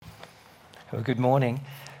Well, good morning.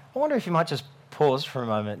 I wonder if you might just pause for a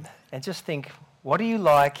moment and just think, what do you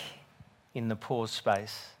like in the pause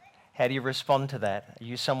space? How do you respond to that? Are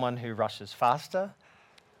you someone who rushes faster,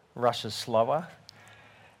 rushes slower?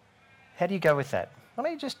 How do you go with that? Why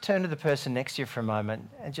don't you just turn to the person next to you for a moment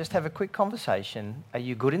and just have a quick conversation? Are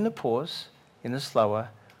you good in the pause, in the slower,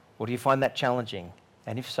 or do you find that challenging?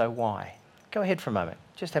 And if so, why? Go ahead for a moment.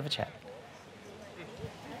 Just have a chat.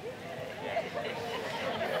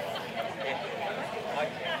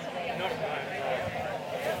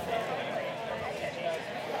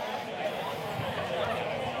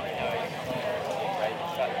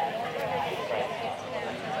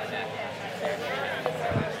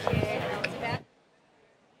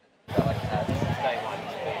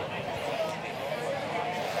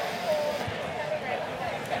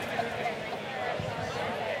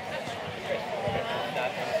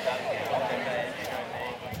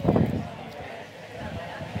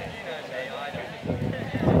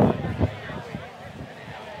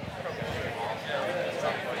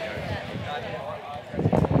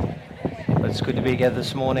 It's good to be together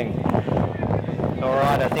this morning. All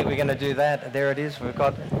right, I think we're going to do that. There it is. We'll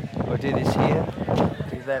do this here,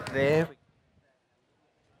 do that there.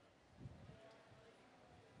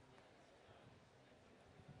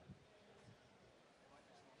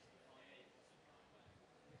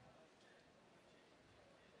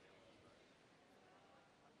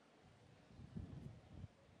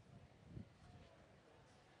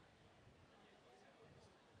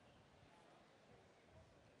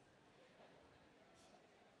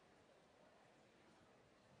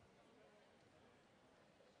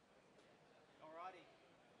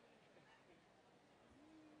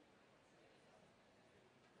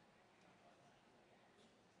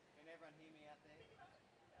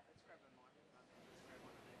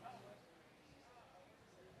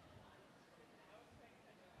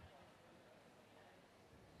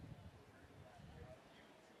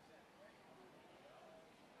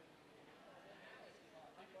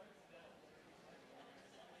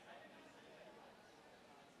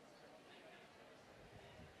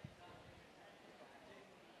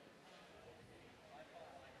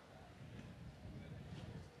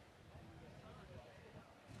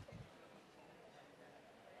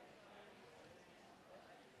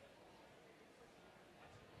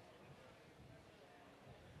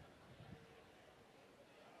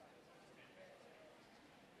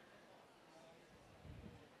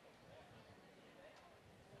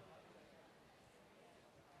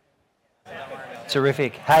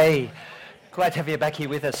 Terrific. Hey, glad to have you back here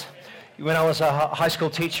with us. When I was a high school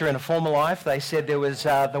teacher in a former life, they said there was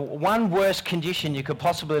the one worst condition you could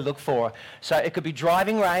possibly look for. So it could be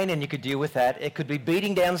driving rain and you could deal with that. It could be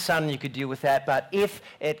beating down sun and you could deal with that. But if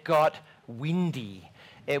it got windy,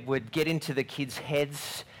 it would get into the kids'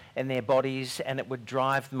 heads and their bodies and it would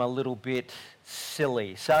drive them a little bit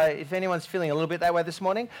silly. So if anyone's feeling a little bit that way this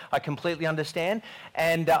morning, I completely understand.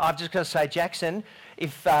 And I've just got to say, Jackson,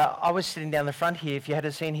 if I was sitting down the front here, if you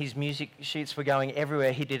had seen his music sheets were going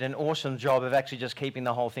everywhere, he did an awesome job of actually just keeping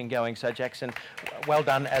the whole thing going. So Jackson, well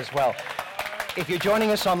done as well. If you're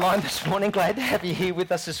joining us online this morning, glad to have you here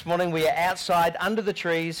with us this morning. We are outside under the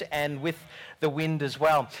trees and with the wind as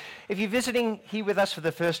well. If you're visiting here with us for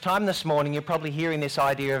the first time this morning, you're probably hearing this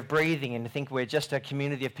idea of breathing and think we're just a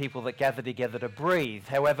community of people that gather together to breathe.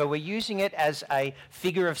 However, we're using it as a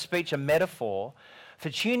figure of speech, a metaphor for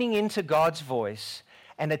tuning into God's voice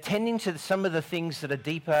and attending to some of the things that are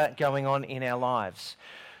deeper going on in our lives.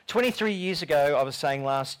 23 years ago, I was saying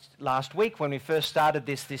last week when we first started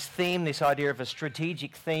this theme, this idea of a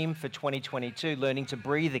strategic theme for 2022, learning to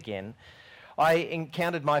breathe again, I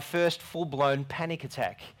encountered my first full-blown panic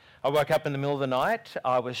attack. I woke up in the middle of the night.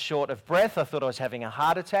 I was short of breath. I thought I was having a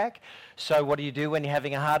heart attack. So what do you do when you're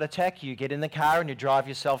having a heart attack? You get in the car and you drive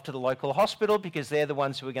yourself to the local hospital because they're the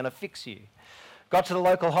ones who are going to fix you. Got to the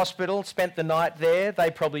local hospital, spent the night there.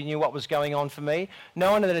 They probably knew what was going on for me.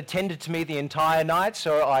 No one had attended to me the entire night,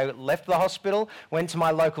 so I left the hospital, went to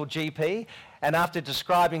my local GP, and after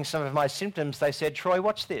describing some of my symptoms, they said, "Troy,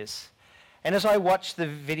 watch this." And as I watched the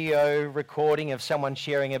video recording of someone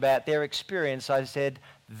sharing about their experience, I said,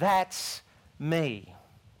 "That's me."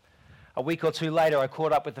 A week or two later, I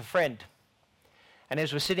caught up with a friend. And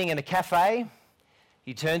as we're sitting in a cafe,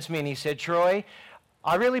 he turns to me and he said, "Troy,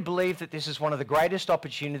 I really believe that this is one of the greatest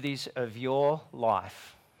opportunities of your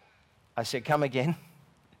life." I said, "Come again?"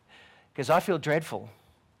 Because I feel dreadful.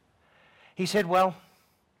 He said, "Well,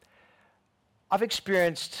 I've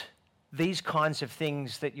experienced these kinds of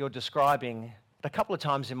things that you're describing a couple of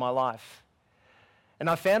times in my life. And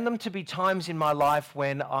I found them to be times in my life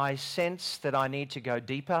when I sense that I need to go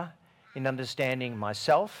deeper in understanding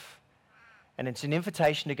myself And it's an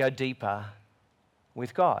invitation to go deeper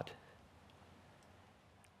with God.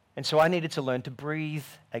 And so I needed to learn to breathe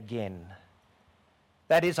again.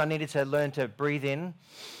 That is, I needed to learn to breathe in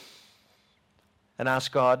and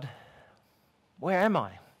ask God, where am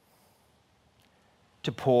I?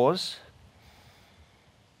 To pause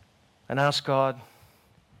and ask God,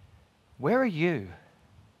 where are you?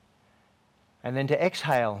 And then to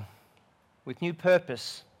exhale with new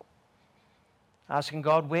purpose, asking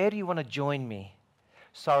God, where do you want to join me?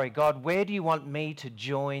 Sorry, God, where do you want me to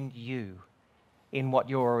join you in what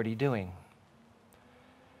you're already doing?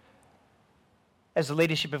 As the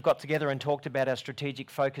leadership have got together and talked about our strategic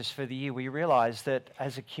focus for the year, we realised that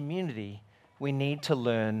as a community, we need to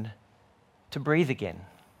learn to breathe again.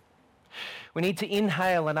 We need to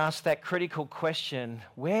inhale and ask that critical question,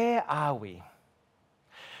 where are we?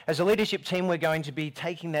 As a leadership team, we're going to be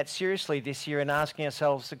taking that seriously this year and asking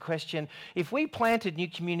ourselves the question, if we planted New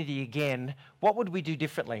Community again, what would we do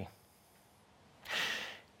differently?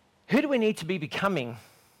 Who do we need to be becoming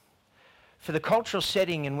for the cultural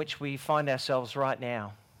setting in which we find ourselves right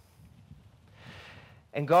now?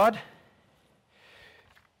 And God,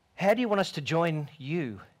 how do you want us to join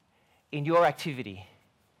you in your activity?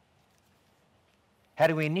 How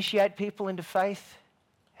do we initiate people into faith?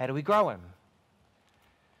 How do we grow them?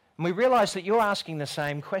 And we realise that you're asking the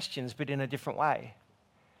same questions, but in a different way.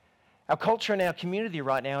 Our culture and our community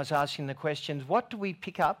right now is asking the questions, what do we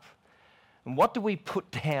pick up and what do we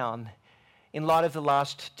put down in light of the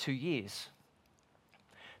last 2 years?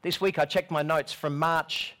 This week I checked my notes from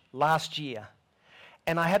March last year,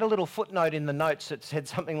 and I had a little footnote in the notes that said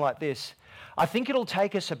something like this: I think it'll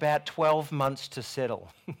take us about 12 months to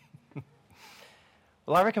settle.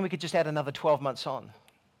 Well, I reckon we could just add another 12 months on.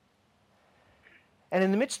 And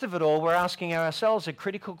in the midst of it all, we're asking ourselves a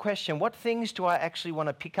critical question. What things do I actually want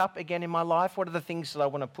to pick up again in my life? What are the things that I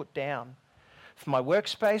want to put down? For my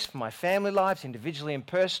workspace, for my family lives, individually and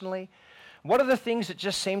personally. What are the things that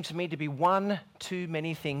just seem to me to be one too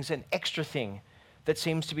many things, an extra thing that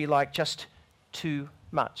seems to be like just too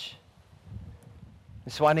much?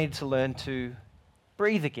 And so I need to learn to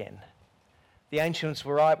breathe again. The ancients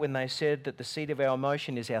were right when they said that the seat of our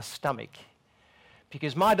emotion is our stomach.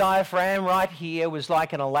 Because my diaphragm right here was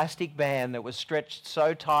like an elastic band that was stretched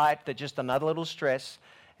so tight that just another little stress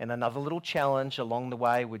and another little challenge along the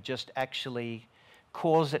way would just actually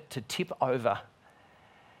cause it to tip over.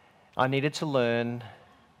 I needed to learn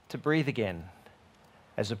to breathe again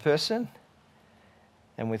as a person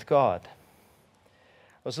and with God.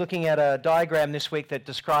 I was looking at a diagram this week that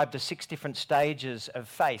described the 6 different stages of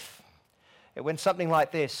faith. It went something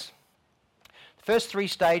like this. The first 3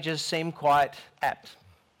 stages seem quite apt.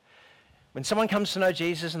 When someone comes to know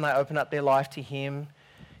Jesus and they open up their life to him,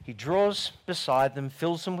 he draws beside them,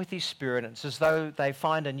 fills them with his Spirit, and it's as though they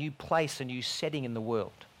find a new place, a new setting in the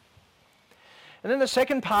world. And then the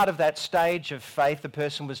second part of that stage of faith the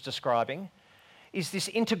person was describing is this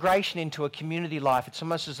integration into a community life. It's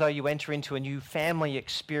almost as though you enter into a new family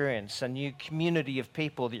experience, a new community of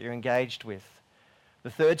people that you're engaged with. The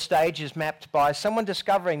third stage is mapped by someone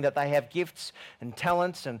discovering that they have gifts and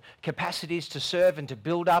talents and capacities to serve and to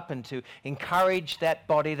build up and to encourage that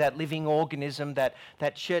body, that living organism, that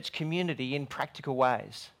church community in practical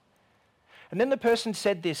ways. And then the person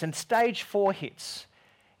said this, and stage 4 hits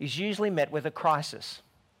is usually met with a crisis.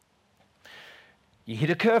 You hit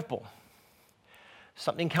a curveball.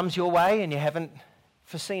 Something comes your way and you haven't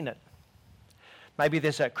foreseen it. Maybe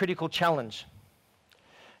there's a critical challenge,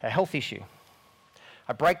 a health issue,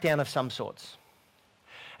 a breakdown of some sorts.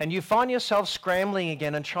 And you find yourself scrambling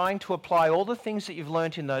again and trying to apply all the things that you've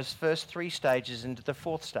learnt in those first 3 stages into the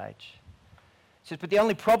 4th stage. He says, but the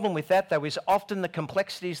only problem with that, though, is often the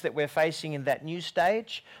complexities that we're facing in that new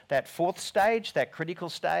stage, that 4th stage, that critical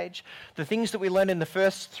stage, the things that we learn in the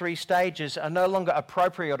first 3 stages are no longer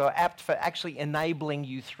appropriate or apt for actually enabling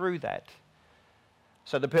you through that.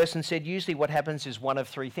 So the person said, usually what happens is one of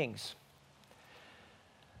 3 things.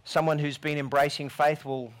 Someone who's been embracing faith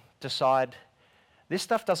will decide, this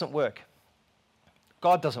stuff doesn't work.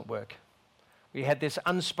 God doesn't work. We had this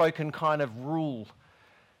unspoken kind of rule.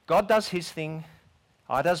 God does his thing,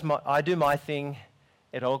 I do my thing,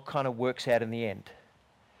 it all kind of works out in the end.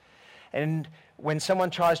 And when someone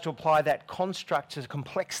tries to apply that construct to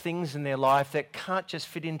complex things in their life that can't just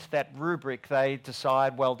fit into that rubric, they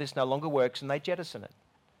decide, well, this no longer works, and they jettison it.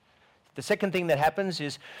 The second thing that happens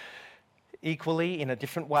is equally, in a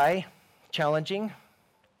different way, challenging,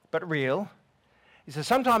 but real, is that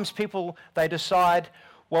sometimes people, they decide,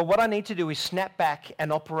 well, what I need to do is snap back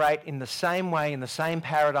and operate in the same way, in the same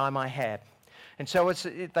paradigm I had. And so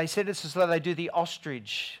they said it's as though they do the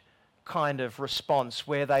ostrich kind of response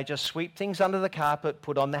where they just sweep things under the carpet,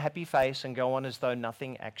 put on the happy face and go on as though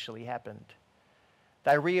nothing actually happened.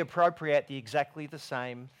 They reappropriate exactly the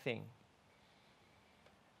same thing.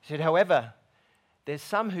 He said, however, there's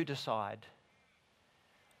some who decide.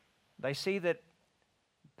 They see that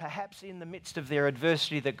perhaps in the midst of their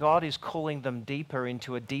adversity that God is calling them deeper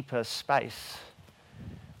into a deeper space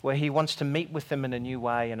where he wants to meet with them in a new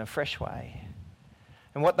way, in a fresh way.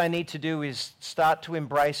 And what they need to do is start to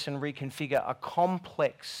embrace and reconfigure a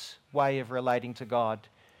complex way of relating to God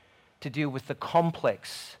to deal with the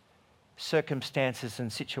complex circumstances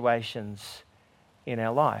and situations in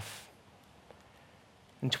our life.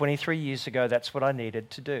 And 23 years ago, that's what I needed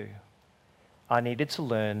to do. I needed to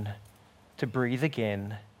learn to breathe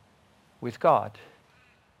again with God.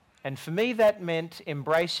 And for me, that meant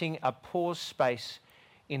embracing a pause space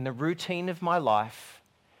in the routine of my life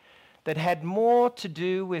that had more to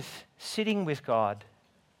do with sitting with God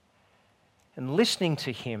and listening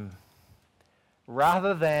to him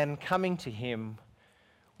rather than coming to him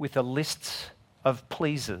with a list of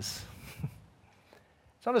pleasers.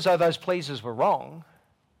 It's not as though those pleasers were wrong.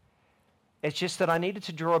 It's just that I needed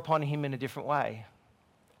to draw upon him in a different way.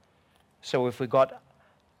 So if we got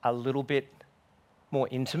a little bit more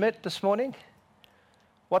intimate this morning,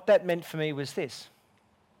 what that meant for me was this.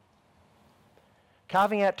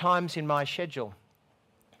 Carving out times in my schedule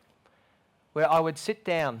where I would sit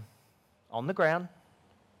down on the ground,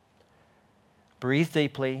 breathe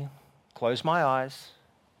deeply, close my eyes,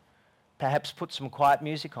 perhaps put some quiet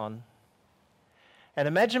music on, and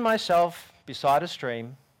imagine myself beside a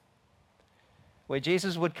stream where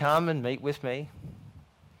Jesus would come and meet with me.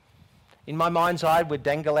 In my mind's eye, we'd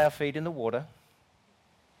dangle our feet in the water,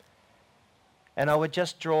 and I would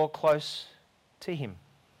just draw close to him.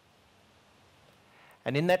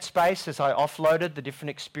 And in that space, as I offloaded the different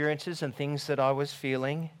experiences and things that I was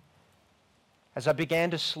feeling, as I began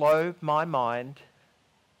to slow my mind,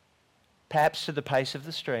 perhaps to the pace of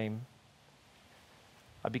the stream,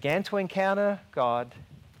 I began to encounter God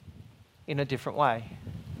in a different way.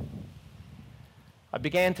 I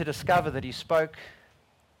began to discover that he spoke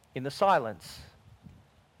in the silence,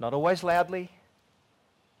 not always loudly,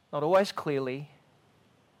 not always clearly,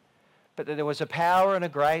 but that there was a power and a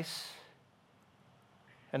grace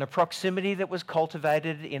and a proximity that was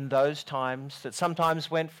cultivated in those times that sometimes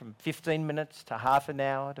went from 15 minutes to half an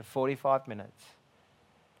hour to 45 minutes,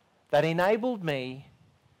 that enabled me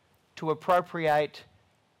to appropriate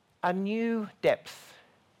a new depth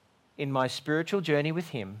in my spiritual journey with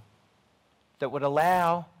him that would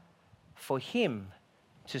allow for him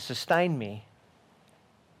to sustain me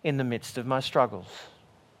in the midst of my struggles.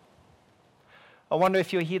 I wonder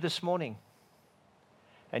if you're here this morning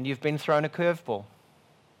and you've been thrown a curveball.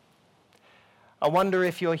 I wonder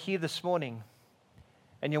if you're here this morning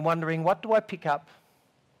and you're wondering, what do I pick up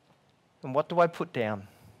and what do I put down?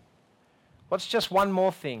 What's just one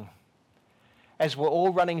more thing as we're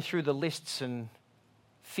all running through the lists and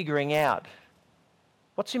figuring out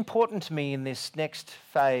what's important to me in this next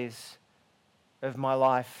phase of my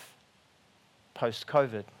life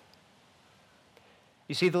post-COVID?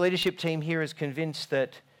 You see, the leadership team here is convinced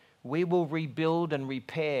that we will rebuild and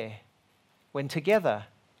repair when together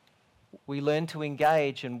we learn to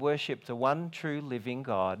engage and worship the one true living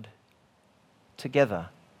God together.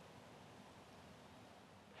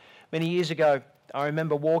 Many years ago, I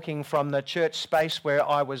remember walking from the church space where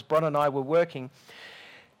Bron and I were working,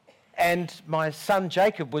 and my son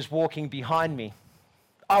Jacob was walking behind me.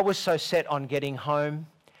 I was so set on getting home,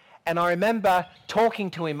 and I remember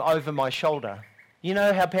talking to him over my shoulder. You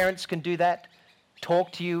know how parents can do that?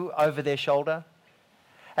 Talk to you over their shoulder?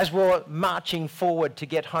 As we're marching forward to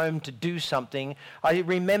get home to do something, I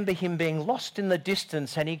remember him being lost in the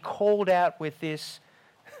distance, and he called out with this,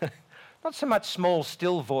 not so much small,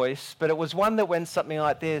 still voice, but it was one that went something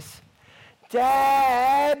like this: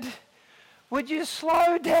 "Dad, would you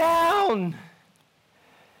slow down?"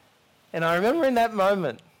 And I remember in that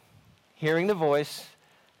moment hearing the voice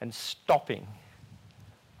and stopping,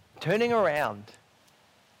 turning around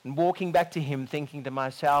and walking back to him, thinking to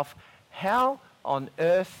myself, how on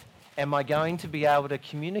earth am I going to be able to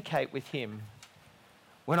communicate with him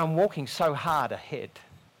when I'm walking so hard ahead?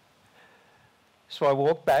 So I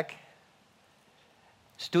walked back,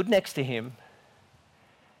 stood next to him,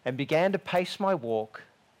 and began to pace my walk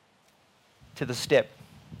to the step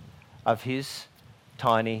of his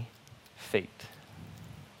tiny feet.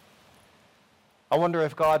 I wonder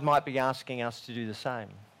if God might be asking us to do the same.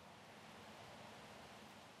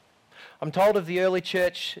 I'm told of the early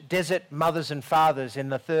church desert mothers and fathers in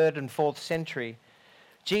the 3rd and 4th century.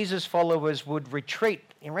 Jesus' followers would retreat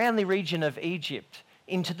around the region of Egypt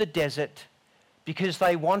into the desert because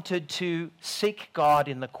they wanted to seek God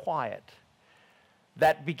in the quiet.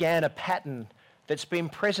 That began a pattern that's been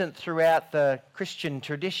present throughout the Christian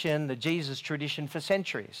tradition, the Jesus tradition, for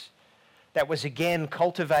centuries. That was again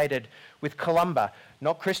cultivated with Columba,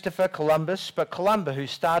 not Christopher Columbus, but Columba, who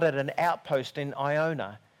started an outpost in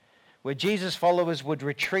Iona, where Jesus' followers would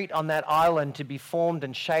retreat on that island to be formed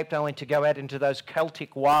and shaped only to go out into those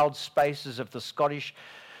Celtic wild spaces of the Scottish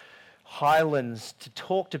Highlands to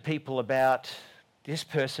talk to people about this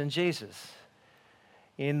person, Jesus.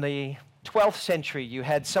 In the 12th century, you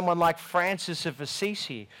had someone like Francis of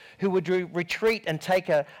Assisi who would retreat and take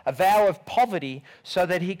a vow of poverty so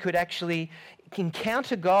that he could actually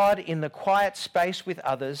encounter God in the quiet space with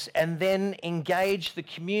others and then engage the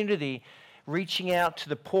community, reaching out to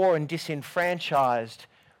the poor and disenfranchised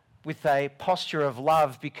with a posture of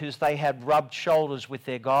love because they had rubbed shoulders with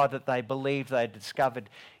their God that they believed they had discovered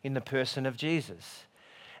in the person of Jesus.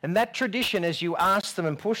 And that tradition, as you asked them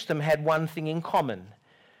and pushed them, had one thing in common.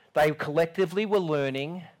 They collectively were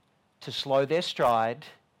learning to slow their stride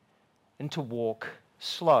and to walk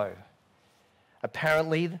slow.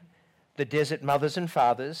 Apparently, the desert mothers and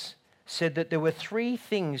fathers said that there were 3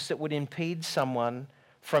 things that would impede someone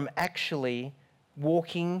from actually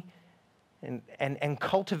walking and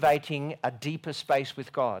cultivating a deeper space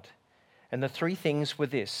with God. And the 3 things were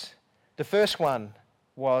this. The first one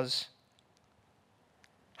was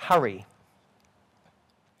hurry.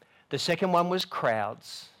 The second one was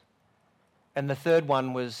crowds. And the third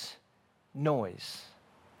one was noise.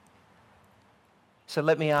 So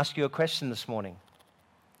let me ask you a question this morning.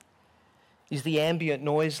 Is the ambient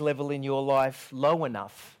noise level in your life low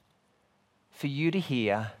enough for you to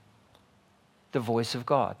hear the voice of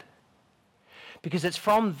God? Because it's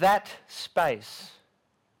from that space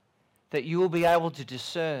that you will be able to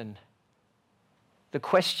discern the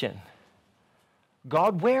question,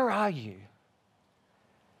 God, where are you?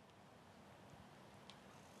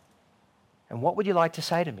 And what would you like to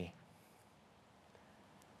say to me?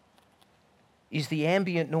 Is the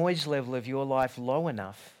ambient noise level of your life low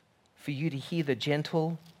enough for you to hear the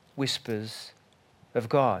gentle whispers of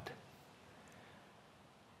God?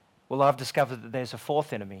 Well, I've discovered that there's a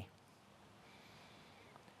 4th enemy.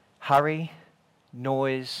 Hurry,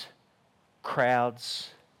 noise, crowds,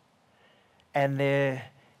 and there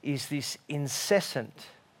is this incessant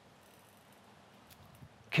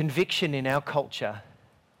conviction in our culture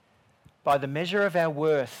by the measure of our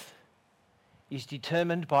worth is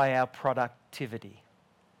determined by our productivity.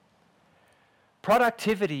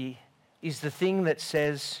 Productivity is the thing that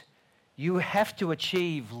says you have to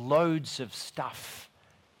achieve loads of stuff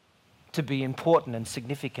to be important and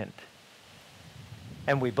significant.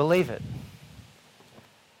 And we believe it.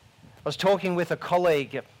 I was talking with a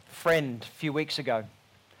colleague, a friend, a few weeks ago,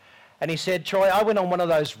 and he said, Troy, I went on one of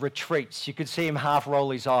those retreats. You could see him half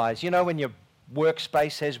roll his eyes. You know when your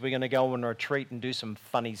workspace says we're going to go on a retreat and do some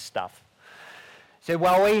funny stuff. He said,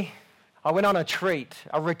 well, I went on a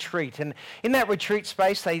retreat. And in that retreat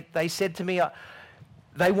space, they said to me,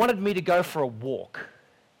 they wanted me to go for a walk.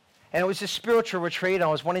 And it was a spiritual retreat. I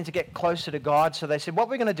was wanting to get closer to God. So they said, what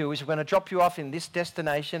we're going to do is we're going to drop you off in this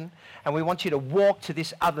destination and we want you to walk to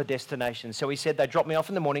this other destination. So he said they dropped me off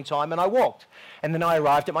in the morning time and I walked. And then I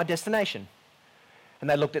arrived at my destination. And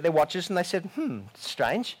they looked at their watches and they said,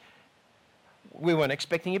 strange. We weren't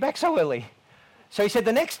expecting you back so early. So he said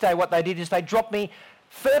the next day what they did is they dropped me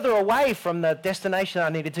further away from the destination I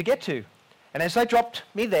needed to get to. And as they dropped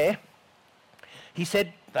me there, he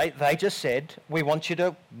said, they just said, we want you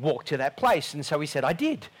to walk to that place. And so he said, I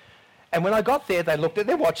did. And when I got there, they looked at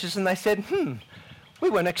their watches and they said, we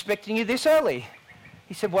weren't expecting you this early.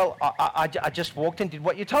 He said, well, I just walked and did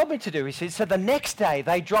what you told me to do. He said, so the next day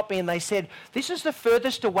they dropped me and they said, this is the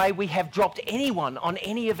furthest away we have dropped anyone on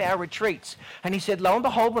any of our retreats. And he said, lo and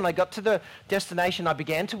behold, when I got to the destination, I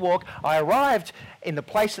began to walk. I arrived in the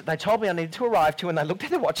place that they told me I needed to arrive to, and they looked at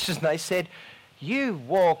their watches and they said, you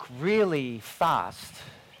walk really fast.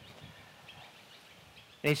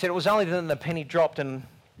 And he said, it was only then the penny dropped and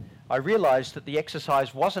I realized that the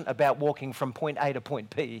exercise wasn't about walking from point A to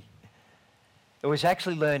point B. It was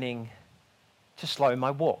actually learning to slow my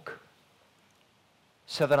walk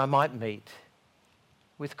so that I might meet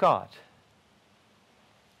with God.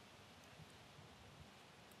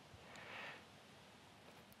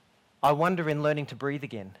 I wonder, in learning to breathe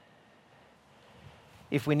again,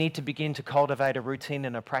 if we need to begin to cultivate a routine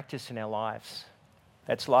and a practice in our lives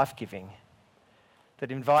that's life-giving,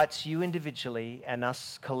 that invites you individually and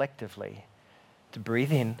us collectively to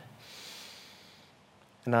breathe in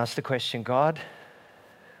and ask the question, God,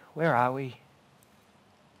 where are we?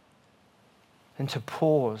 And to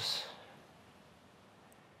pause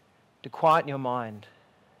to quieten your mind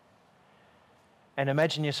and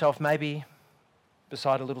imagine yourself maybe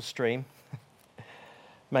beside a little stream,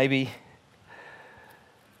 maybe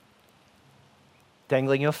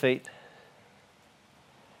dangling your feet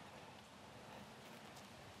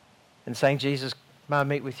and saying, Jesus, may I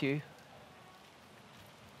meet with you?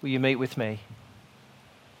 Will you meet with me?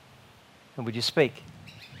 And would you speak?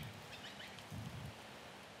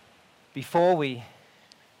 Before we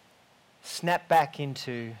snap back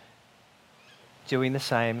into doing the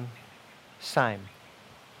same.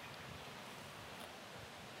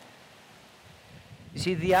 You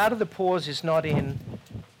see, the art of the pause is not in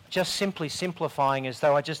just simply simplifying as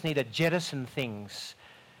though I just need to jettison things.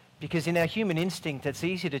 Because in our human instinct, it's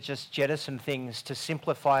easy to just jettison things to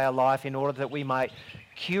simplify our life in order that we might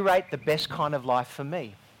curate the best kind of life for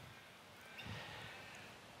me.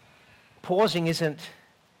 Pausing isn't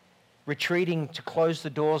retreating to close the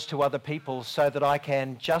doors to other people so that I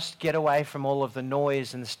can just get away from all of the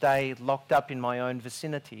noise and stay locked up in my own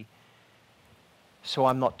vicinity so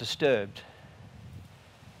I'm not disturbed.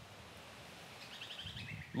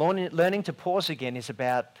 Learning to pause again is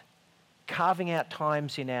about carving out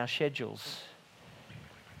times in our schedules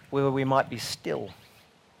where we might be still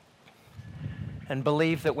and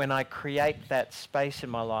believe that when I create that space in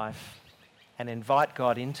my life and invite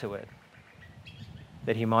God into it,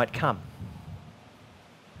 that he might come.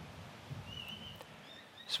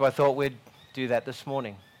 So I thought we'd do that this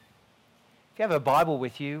morning. If you have a Bible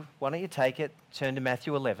with you, why don't you take it, turn to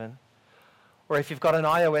Matthew 11. Or if you've got an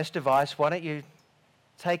iOS device, why don't you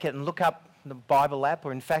take it and look up the Bible app,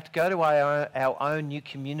 or in fact go to our own New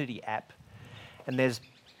Community app, and there's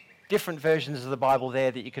different versions of the Bible there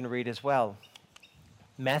that you can read as well.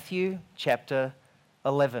 Matthew chapter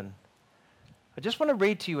 11. I just want to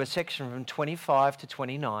read to you a section from 25 to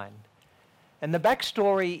 29. And the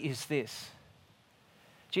backstory is this.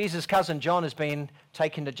 Jesus' cousin John has been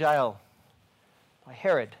taken to jail by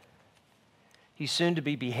Herod. He's soon to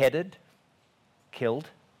be beheaded, killed.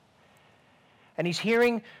 And he's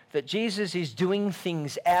hearing that Jesus is doing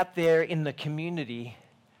things out there in the community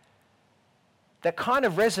that kind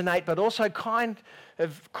of resonate, but also kind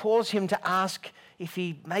of cause him to ask if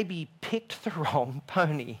he maybe picked the wrong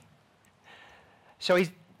pony. So he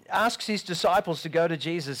asks his disciples to go to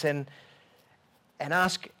Jesus and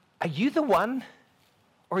ask, are you the one?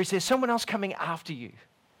 Or is there someone else coming after you?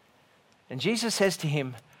 And Jesus says to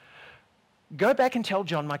him, go back and tell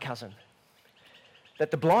John, my cousin,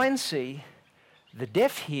 that the blind see, the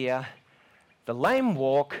deaf hear, the lame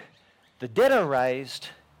walk, the dead are raised,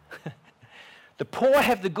 the poor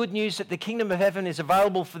have the good news that the kingdom of heaven is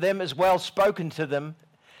available for them as well, spoken to them,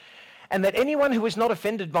 and that anyone who is not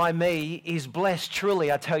offended by me is blessed.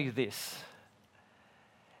 Truly, I tell you this.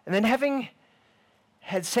 And then having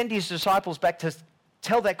had sent his disciples back to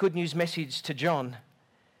tell that good news message to John,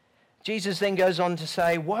 Jesus then goes on to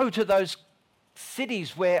say, woe to those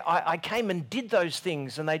cities where I came and did those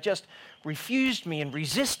things and they just refused me and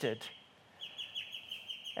resisted.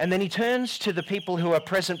 And then he turns to the people who are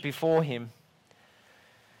present before him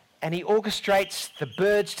and he orchestrates the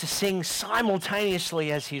birds to sing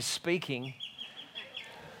simultaneously as he's speaking.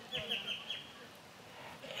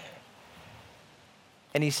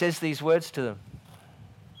 And he says these words to them.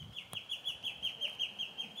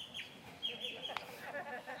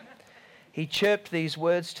 He chirped these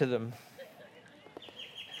words to them.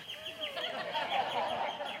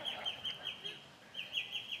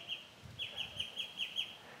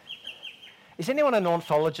 Is anyone an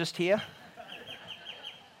ornithologist here?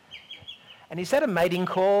 And is that a mating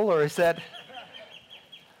call, or is that...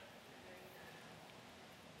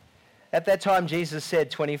 At that time, Jesus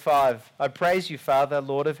said, 25, I praise you, Father,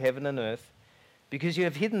 Lord of heaven and earth, because you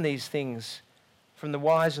have hidden these things from the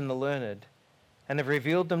wise and the learned, and have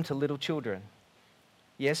revealed them to little children.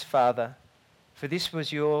 Yes, Father, for this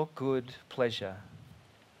was your good pleasure.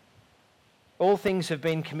 All things have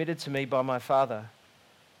been committed to me by my Father.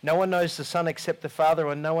 No one knows the Son except the Father,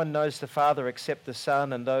 and no one knows the Father except the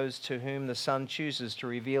Son and those to whom the Son chooses to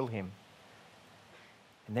reveal him.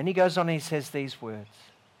 And then he goes on and he says these words.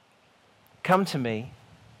 Come to me,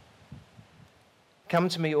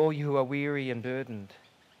 all you who are weary and burdened,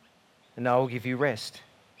 and I will give you rest.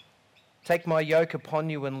 Take my yoke upon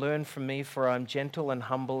you and learn from me, for I am gentle and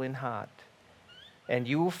humble in heart, and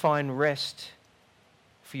you will find rest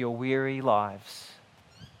for your weary lives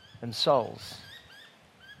and souls.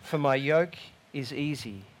 For my yoke is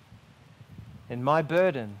easy, and my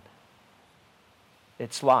burden,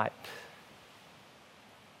 it's light.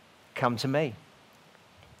 Come to me.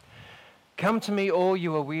 Come to me, all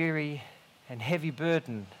you are weary and heavy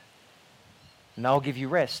burdened, and I'll give you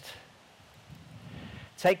rest.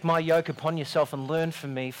 Take my yoke upon yourself and learn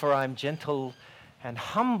from me, for I am gentle and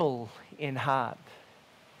humble in heart.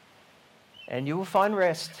 And you will find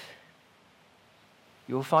rest.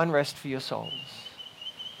 You will find rest for your souls.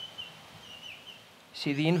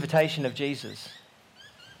 See, the invitation of Jesus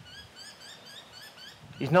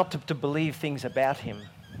is not to believe things about him,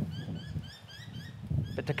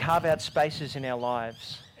 but to carve out spaces in our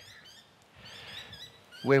lives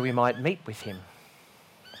where we might meet with him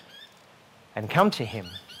and come to him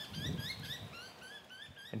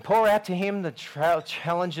and pour out to him the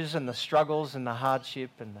challenges and the struggles and the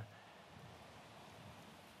hardship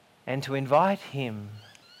and to invite him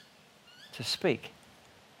to speak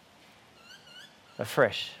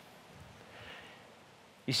afresh.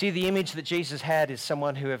 You see, the image that Jesus had is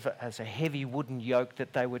someone who has a heavy wooden yoke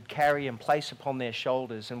that they would carry and place upon their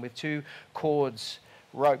shoulders, and with two cords,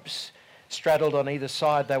 ropes, straddled on either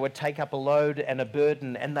side, they would take up a load and a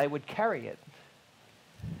burden and they would carry it.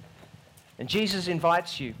 And Jesus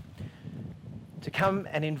invites you to come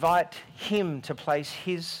and invite him to place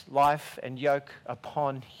his life and yoke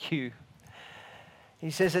upon you.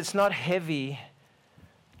 He says it's not heavy,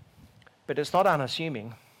 but it's not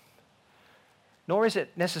unassuming. Nor is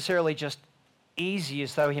it necessarily just easy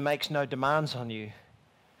as though he makes no demands on you,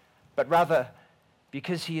 but rather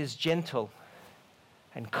because he is gentle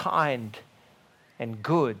and kind and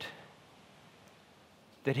good,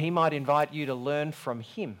 that he might invite you to learn from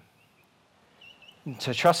him,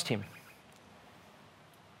 to trust him,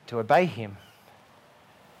 to obey him,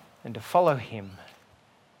 and to follow him,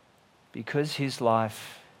 because his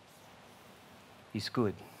life is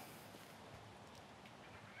good.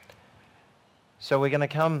 So we're going to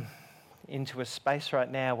come into a space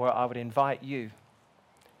right now where I would invite you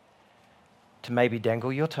to maybe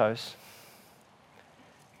dangle your toes,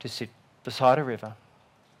 to sit beside a river,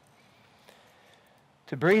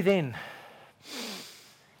 to breathe in.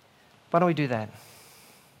 Why don't we do that?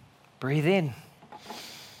 Breathe in.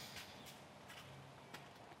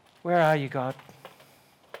 Where are you, God?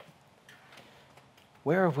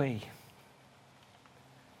 Where are we?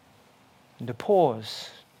 And to pause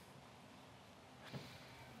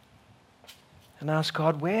and ask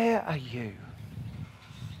God, where are you?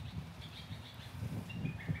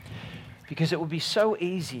 Because it would be so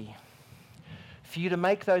easy for you to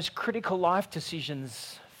make those critical life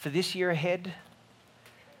decisions for this year ahead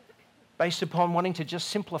based upon wanting to just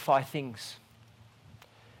simplify things,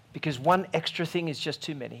 because one extra thing is just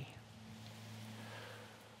too many.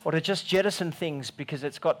 Or to just jettison things because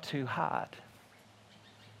it's got too hard.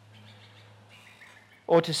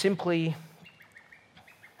 Or to simply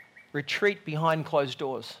retreat behind closed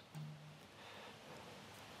doors.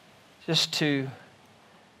 Just to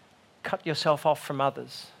cut yourself off from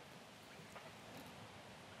others.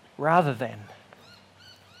 Rather than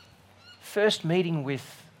first meeting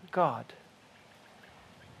with God,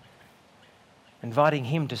 inviting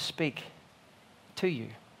him to speak to you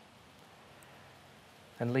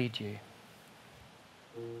and lead you.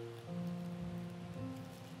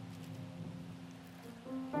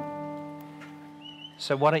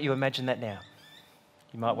 So why don't you imagine that now?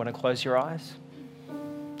 You might want to close your eyes.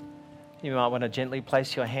 You might want to gently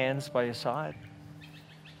place your hands by your side.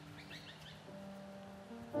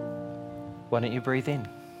 Why don't you breathe in?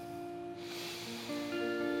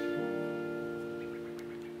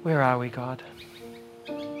 Where are we, God?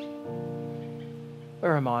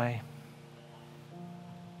 Where am I?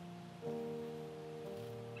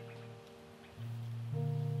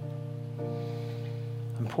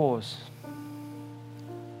 And pause.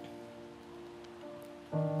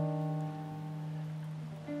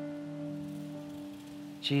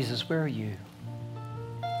 Jesus, where are you?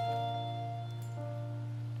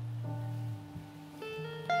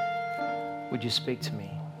 Would you speak to me?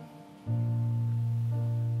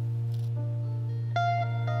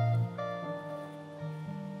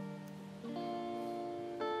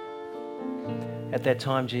 At that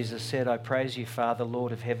time, Jesus said, I praise you, Father,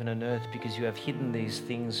 Lord of heaven and earth, because you have hidden these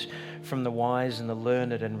things from the wise and the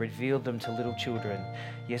learned and revealed them to little children.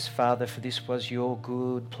 Yes, Father, for this was your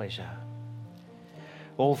good pleasure.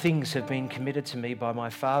 All things have been committed to me by my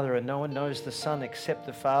Father, and no one knows the Son except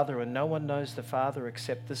the Father, and no one knows the Father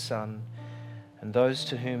except the Son, and those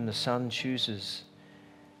to whom the Son chooses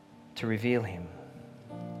to reveal him.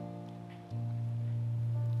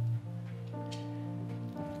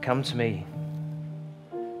 Come to me,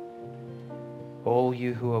 all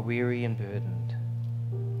you who are weary and burdened,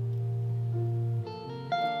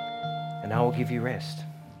 and I will give you rest.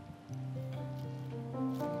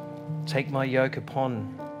 Take my yoke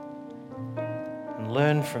upon and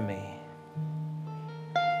learn from me,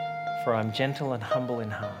 for I am gentle and humble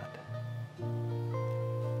in heart,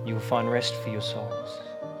 You will find rest for your souls.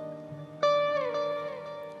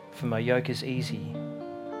 For my yoke is easy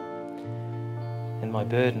and my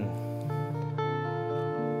burden,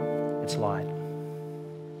 it's light.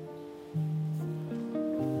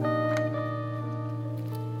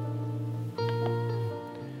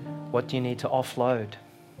 What do you need to offload?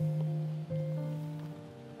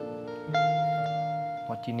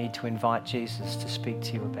 What do you need to invite Jesus to speak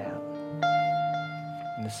to you about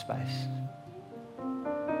in this space?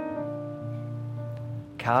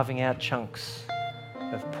 Carving out chunks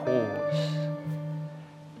of pause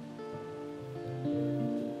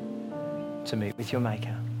to meet with your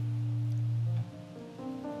Maker.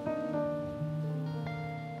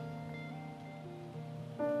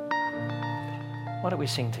 Why don't we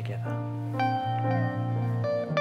sing together?